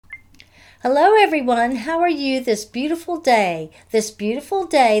Hello, everyone. How are you this beautiful day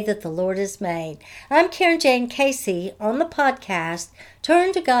that the Lord has made? I'm Karen Jane Casey on the podcast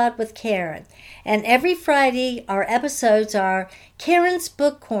Turn to God with Karen. And every Friday, our episodes are Karen's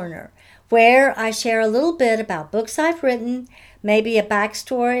Book Corner, where I share a little bit about books I've written, maybe a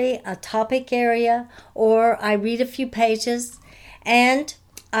backstory, a topic area, or I read a few pages. And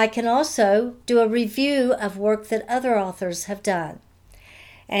I can also do a review of work that other authors have done.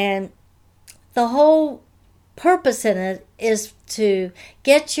 And the whole purpose in it is to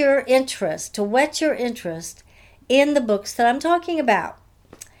get your interest, to whet your interest in the books that I'm talking about.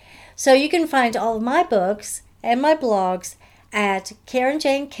 So you can find all of my books and my blogs at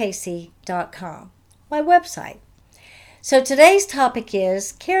KarenJaneCasey.com, my website. So today's topic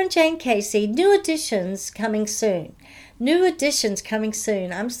is Karen Jane Casey, new editions coming soon. New editions coming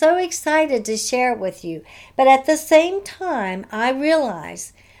soon. I'm so excited to share it with you. But at the same time, I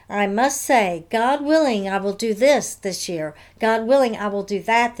realize I must say, God willing, I will do this year. God willing, I will do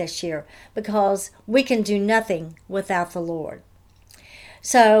that this year, because we can do nothing without the Lord.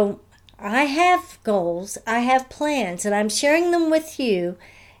 So I have goals, I have plans, and I'm sharing them with you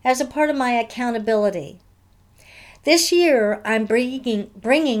as a part of my accountability. This year, I'm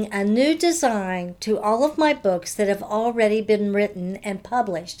bringing a new design to all of my books that have already been written and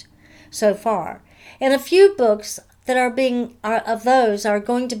published so far. And a few books that are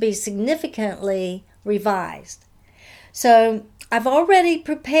going to be significantly revised. So I've already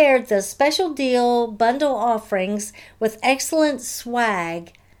prepared the special deal bundle offerings with excellent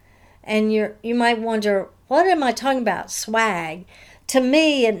swag. And you might wonder, what am I talking about, swag? To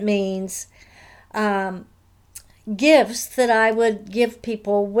me, it means gifts that I would give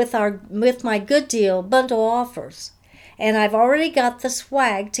people with my good deal bundle offers. And I've already got the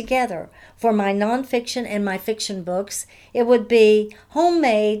swag together. For my nonfiction and my fiction books, it would be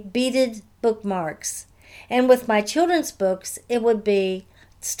homemade beaded bookmarks. And with my children's books, it would be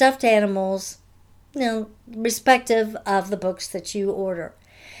stuffed animals, respective of the books that you order.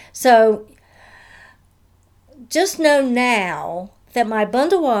 So just know now that my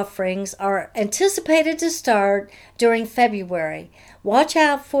bundle offerings are anticipated to start during February. Watch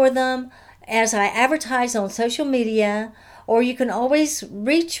out for them as I advertise on social media, or you can always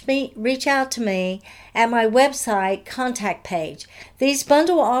reach out to me at my website contact page. These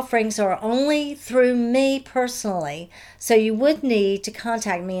bundle offerings are only through me personally, so you would need to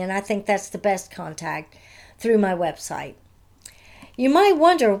contact me, and I think that's the best contact, through my website. You might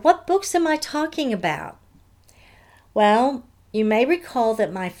wonder, what books am I talking about? Well, you may recall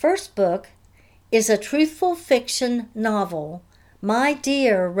that my first book is a truthful fiction novel, My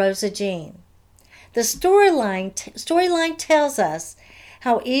Dear Rosa Jean. The storyline tells us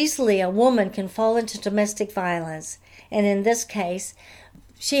how easily a woman can fall into domestic violence, and in this case,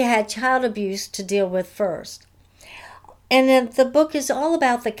 she had child abuse to deal with first. And then the book is all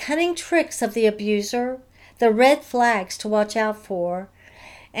about the cunning tricks of the abuser, the red flags to watch out for,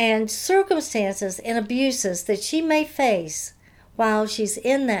 and circumstances and abuses that she may face while she's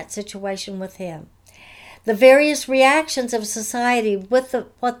in that situation with him. The various reactions of society with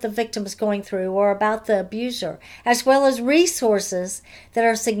what the victim is going through or about the abuser, as well as resources that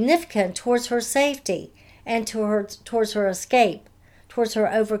are significant towards her safety and towards her escape, towards her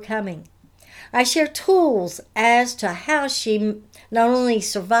overcoming. I share tools as to how she not only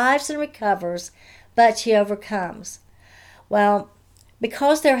survives and recovers, but she overcomes. Well,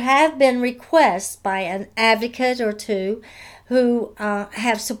 because there have been requests by an advocate or two who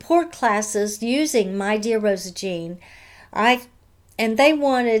have support classes using My Dear Rosa Jean, and they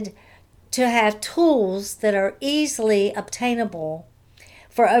wanted to have tools that are easily obtainable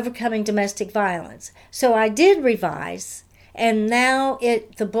for overcoming domestic violence. So I did revise, and now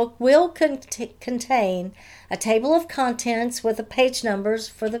the book will contain a table of contents with the page numbers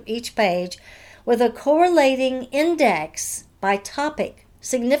for each page, with a correlating index by topic.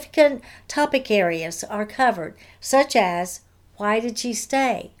 Significant topic areas are covered, such as, why did she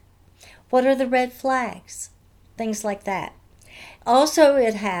stay? What are the red flags? Things like that. Also,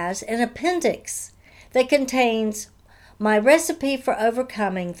 it has an appendix that contains my recipe for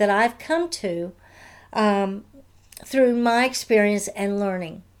overcoming that I've come to through my experience and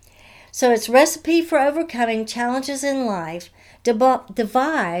learning. So it's recipe for overcoming challenges in life,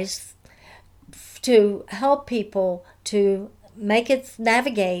 devised to help people to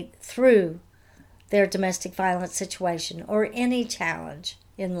navigate through their domestic violence situation or any challenge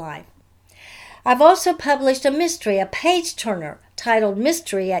in life. I've also published a mystery, a page-turner, titled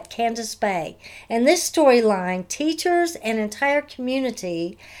Mystery at Candace Bay. In this storyline, teachers and entire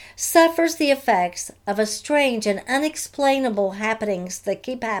community suffers the effects of a strange and unexplainable happenings that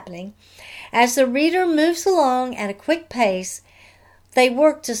keep happening. As the reader moves along at a quick pace, they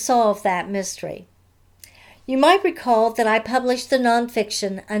work to solve that mystery. You might recall that I published the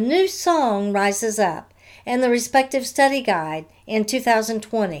nonfiction A New Song Rises Up and the respective study guide in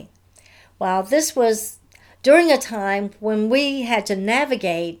 2020. Well, this was during a time when we had to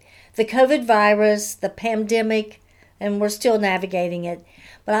navigate the COVID virus, the pandemic, and we're still navigating it.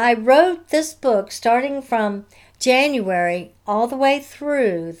 But I wrote this book starting from January all the way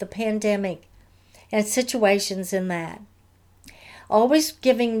through the pandemic and situations in that. Always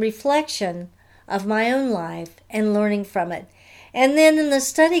giving reflection of my own life and learning from it. And then in the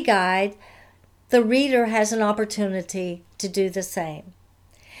study guide, the reader has an opportunity to do the same.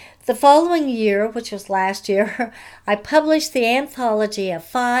 The following year, which was last year, I published the anthology of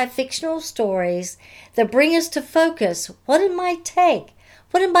 5 fictional stories that bring us to focus what it might take,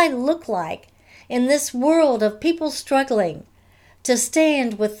 what it might look like in this world of people struggling to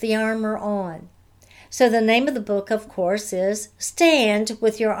stand with the armor on. So the name of the book, of course, is Stand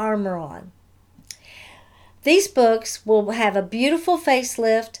with Your Armor On. These books will have a beautiful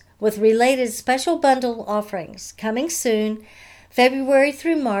facelift with related special bundle offerings coming soon, February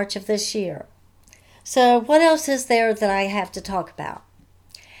through March of this year. So what else is there that I have to talk about?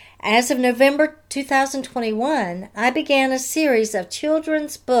 As of November 2021, I began a series of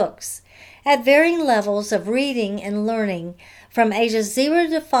children's books at varying levels of reading and learning from ages 0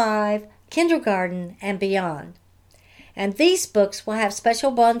 to 5, kindergarten, and beyond. And these books will have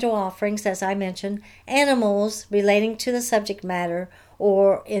special bundle offerings, as I mentioned, animals relating to the subject matter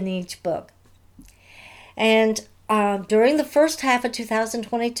or in each book. And during the first half of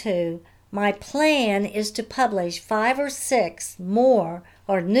 2022, my plan is to publish 5 or 6 more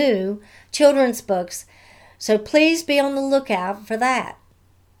or new children's books, so please be on the lookout for that.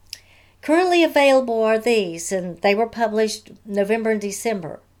 Currently available are these, and they were published November and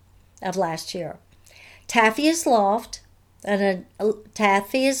December of last year. Taffy is Lost, an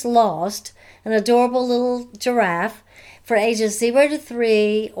adorable little giraffe for ages 0 to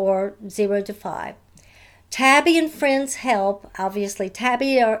 3 or 0 to 5. Tabby and Friends Help, obviously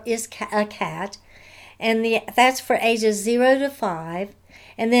Tabby is a cat, and that's for ages 0 to 5.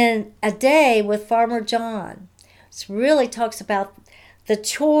 And then A Day with Farmer John. It really talks about the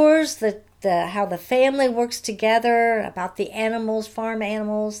chores, how the family works together, about the animals, farm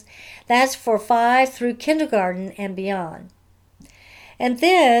animals. That's for 5 through kindergarten and beyond. And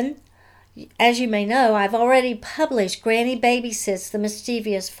then, as you may know, I've already published Granny Babysits the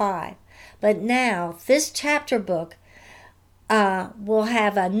Mischievous 5. But now, this chapter book will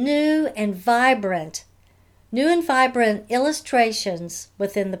have a new and vibrant illustrations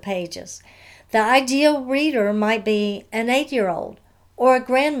within the pages. The ideal reader might be an 8-year-old or a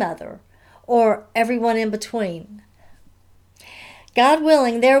grandmother or everyone in between. God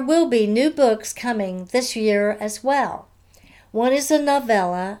willing, there will be new books coming this year as well. One is a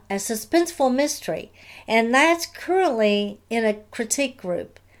novella, a suspenseful mystery, and that's currently in a critique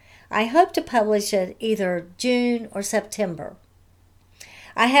group. I hope to publish it either June or September.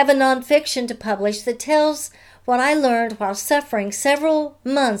 I have a nonfiction to publish that tells what I learned while suffering several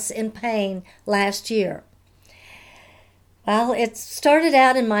months in pain last year. Well, it started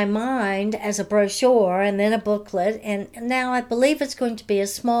out in my mind as a brochure and then a booklet, and now I believe it's going to be a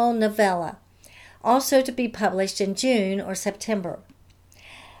small novella, also to be published in June or September.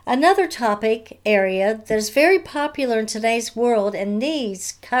 Another topic area that is very popular in today's world and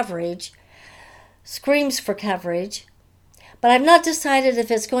needs coverage, screams for coverage, but I've not decided if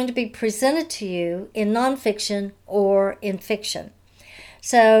it's going to be presented to you in nonfiction or in fiction.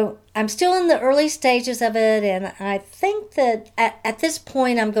 So I'm still in the early stages of it, and I think that at this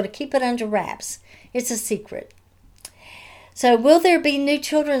point I'm going to keep it under wraps. It's a secret. So will there be new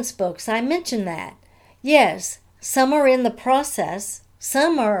children's books? I mentioned that. Yes, some are in the process.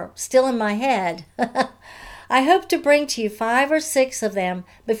 Some are still in my head. I hope to bring to you 5 or 6 of them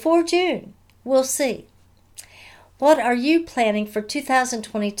before June. We'll see. What are you planning for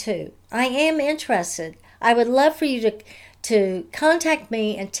 2022? I am interested. I would love for you to contact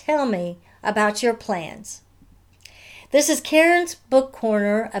me and tell me about your plans. This is Karen's Book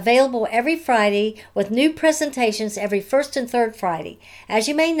Corner, available every Friday with new presentations every first and third Friday. As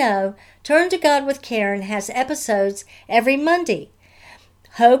you may know, Turn to God with Karen has episodes every Monday.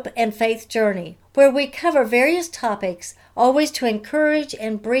 Hope and Faith Journey, where we cover various topics, always to encourage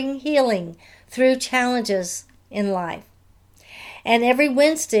and bring healing through challenges in life. And every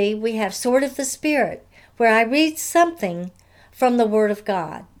Wednesday, we have Sword of the Spirit, where I read something from the Word of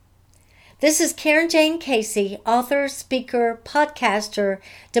God. This is Karen Jane Casey, author, speaker, podcaster,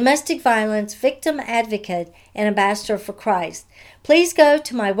 domestic violence victim advocate, and ambassador for Christ. Please go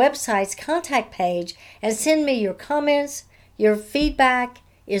to my website's contact page and send me your comments. Your feedback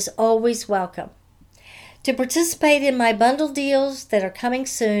is always welcome. To participate in my bundle deals that are coming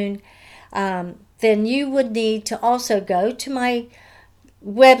soon, then you would need to also go to my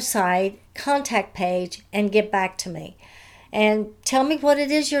website contact page and get back to me. And tell me what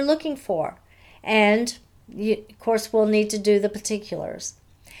it is you're looking for. And, of course, we'll need to do the particulars.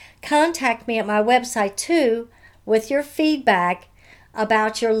 Contact me at my website, too, with your feedback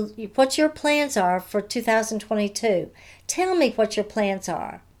about what your plans are for 2022. Tell me what your plans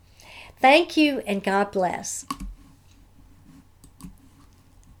are. Thank you, and God bless.